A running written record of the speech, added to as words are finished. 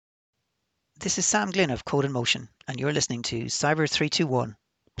This is Sam Glynn of Code in Motion, and you're listening to Cyber 321,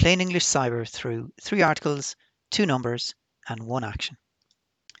 plain English cyber through three articles, two numbers, and one action.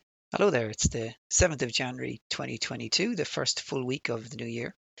 Hello there, it's the 7th of January 2022, the first full week of the new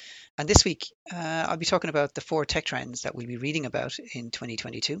year. And this week, I'll be talking about the four tech trends that we'll be reading about in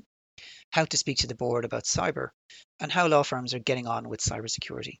 2022, how to speak to the board about cyber, and how law firms are getting on with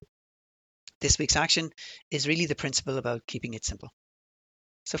cybersecurity. This week's action is really the principle about keeping it simple.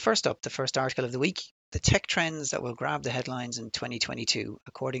 So first up, the first article of the week, the tech trends that will grab the headlines in 2022,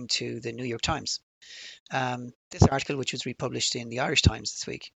 according to the New York Times. This article, which was republished in the Irish Times this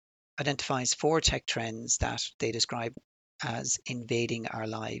week, identifies four tech trends that they describe as invading our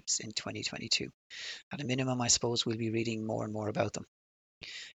lives in 2022. At a minimum, I suppose we'll be reading more and more about them.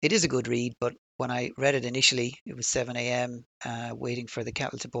 It is a good read, but when I read it initially, it was 7 a.m. Waiting for the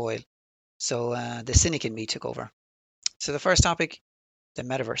kettle to boil. So the cynic in me took over. So the first topic, the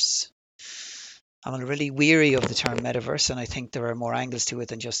metaverse. I'm really weary of the term metaverse, and I think there are more angles to it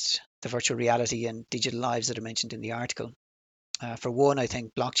than just the virtual reality and digital lives that are mentioned in the article. For one, I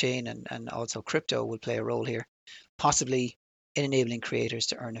think blockchain and also crypto will play a role here, possibly in enabling creators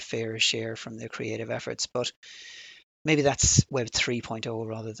to earn a fair share from their creative efforts. But maybe that's Web 3.0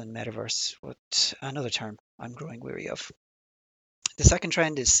 rather than metaverse, but another term I'm growing weary of. The second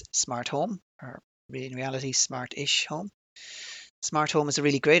trend is smart home, or in reality, smart-ish home. Smart home is a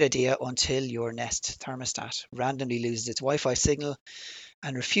really great idea until your Nest thermostat randomly loses its Wi-Fi signal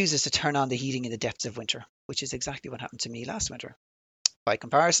and refuses to turn on the heating in the depths of winter, which is exactly what happened to me last winter. By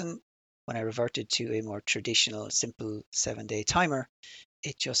comparison, when I reverted to a more traditional, simple 7-day timer,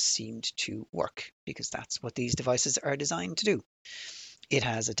 it just seemed to work because that's what these devices are designed to do. It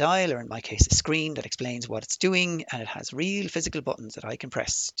has a dial, or in my case, a screen that explains what it's doing, and it has real physical buttons that I can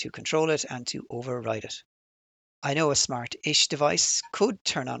press to control it and to override it. I know a smart-ish device could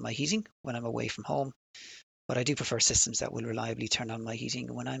turn on my heating when I'm away from home, but I do prefer systems that will reliably turn on my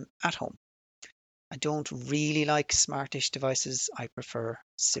heating when I'm at home. I don't really like smart-ish devices. I prefer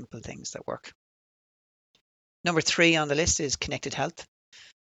simple things that work. Number 3 on the list is connected health.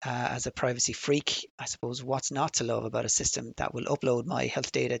 As a privacy freak, I suppose what's not to love about a system that will upload my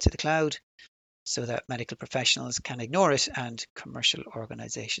health data to the cloud so that medical professionals can ignore it and commercial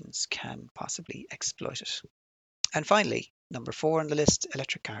organizations can possibly exploit it. And finally, number 4 on the list,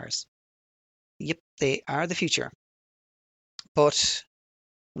 electric cars. Yep, they are the future. But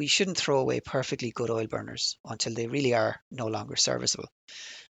we shouldn't throw away perfectly good oil burners until they really are no longer serviceable.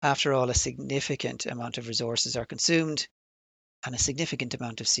 After all, a significant amount of resources are consumed and a significant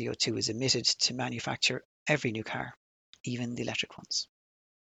amount of CO2 is emitted to manufacture every new car, even the electric ones.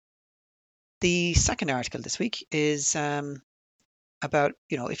 The second article this week is about,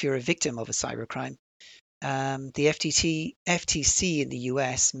 if you're a victim of a cybercrime, the FTC in the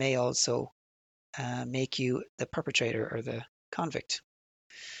US may also make you the perpetrator or the convict.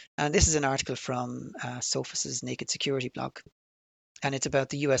 And this is an article from Sophos' Naked Security blog. And it's about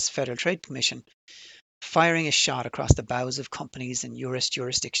the US Federal Trade Commission firing a shot across the bows of companies in US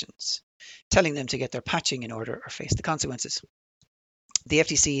jurisdictions, telling them to get their patching in order or face the consequences. The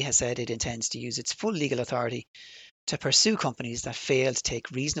FTC has said it intends to use its full legal authority to pursue companies that fail to take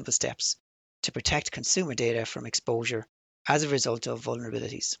reasonable steps to protect consumer data from exposure as a result of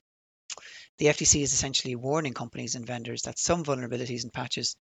vulnerabilities. The FTC is essentially warning companies and vendors that some vulnerabilities and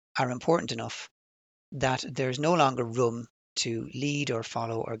patches are important enough that there's no longer room to lead or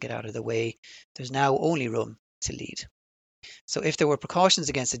follow or get out of the way. There's now only room to lead. So if there were precautions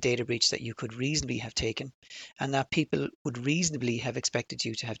against a data breach that you could reasonably have taken and that people would reasonably have expected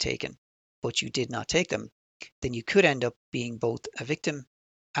you to have taken, but you did not take them, then you could end up being both a victim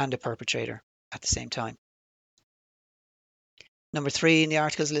and a perpetrator at the same time. Number 3 in the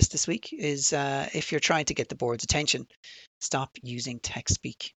articles list this week is if you're trying to get the board's attention, stop using text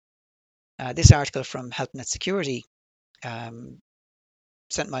speak. This article from HelpNet Security,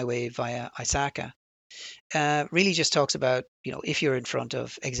 sent my way via ISACA, really just talks about, if you're in front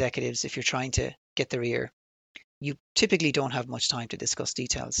of executives, if you're trying to get their ear, you typically don't have much time to discuss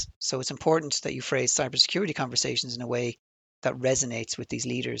details. So it's important that you phrase cybersecurity conversations in a way that resonates with these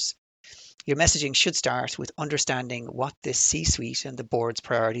leaders. Your messaging should start with understanding what the C-suite and the board's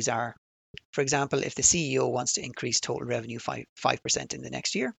priorities are. For example, if the CEO wants to increase total revenue 5% in the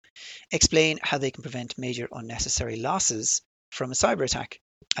next year, explain how they can prevent major unnecessary losses from a cyber attack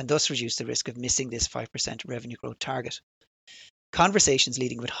and thus reduce the risk of missing this 5% revenue growth target. Conversations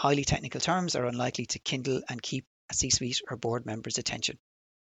leading with highly technical terms are unlikely to kindle and keep a C-suite or board member's attention.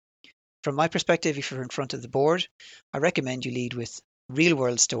 From my perspective, if you're in front of the board, I recommend you lead with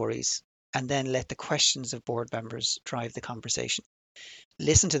real-world stories and then let the questions of board members drive the conversation.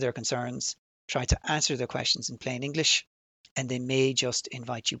 Listen to their concerns try to answer their questions in plain English, and they may just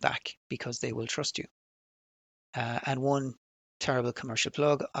invite you back because they will trust you. And one terrible commercial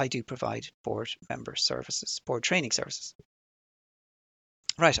plug, I do provide board member services, board training services.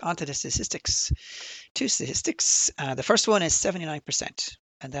 Right, on to the statistics. Two statistics. The first one is 79%,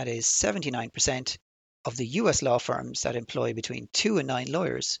 and that is 79% of the US law firms that employ between 2 and 9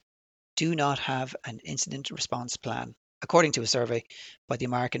 lawyers do not have an incident response plan, according to a survey by the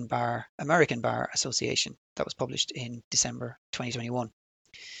American Bar Association that was published in December 2021.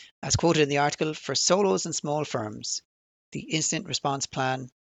 As quoted in the article, for solos and small firms, the incident response plan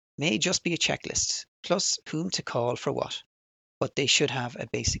may just be a checklist, plus whom to call for what, but they should have a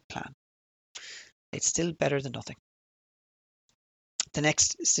basic plan. It's still better than nothing. The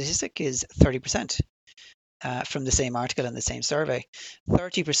next statistic is 30%. From the same article and the same survey,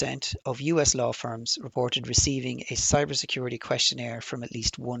 30% of US law firms reported receiving a cybersecurity questionnaire from at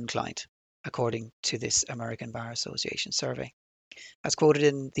least one client, according to this American Bar Association survey. As quoted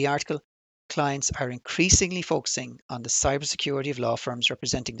in the article, clients are increasingly focusing on the cybersecurity of law firms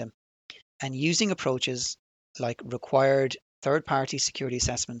representing them and using approaches like required third-party security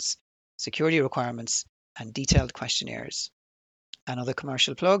assessments, security requirements, and detailed questionnaires. Another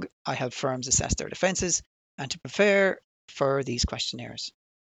commercial plug, I help firms assess their defenses and to prepare for these questionnaires.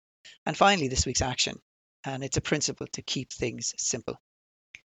 And finally, this week's action, and it's a principle to keep things simple.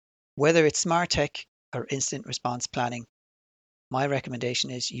 Whether it's smart tech or incident response planning, my recommendation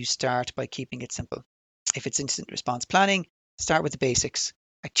is you start by keeping it simple. If it's incident response planning, start with the basics,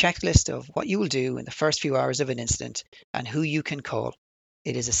 a checklist of what you will do in the first few hours of an incident and who you can call.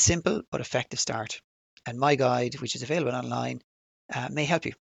 It is a simple but effective start, and my guide, which is available online, may help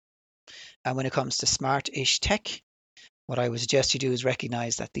you. And when it comes to smart-ish tech, what I would suggest you do is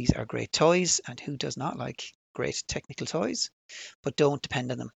recognize that these are great toys, and who does not like great technical toys, but don't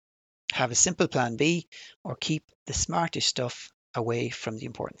depend on them. Have a simple plan B, or keep the smartish stuff away from the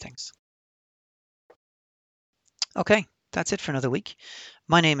important things. Okay, that's it for another week.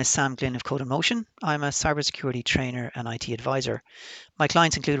 My name is Sam Glynn of Code in Motion. I'm a cybersecurity trainer and IT advisor. My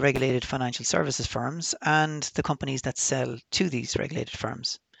clients include regulated financial services firms and the companies that sell to these regulated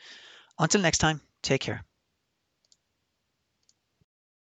firms. Until next time, take care.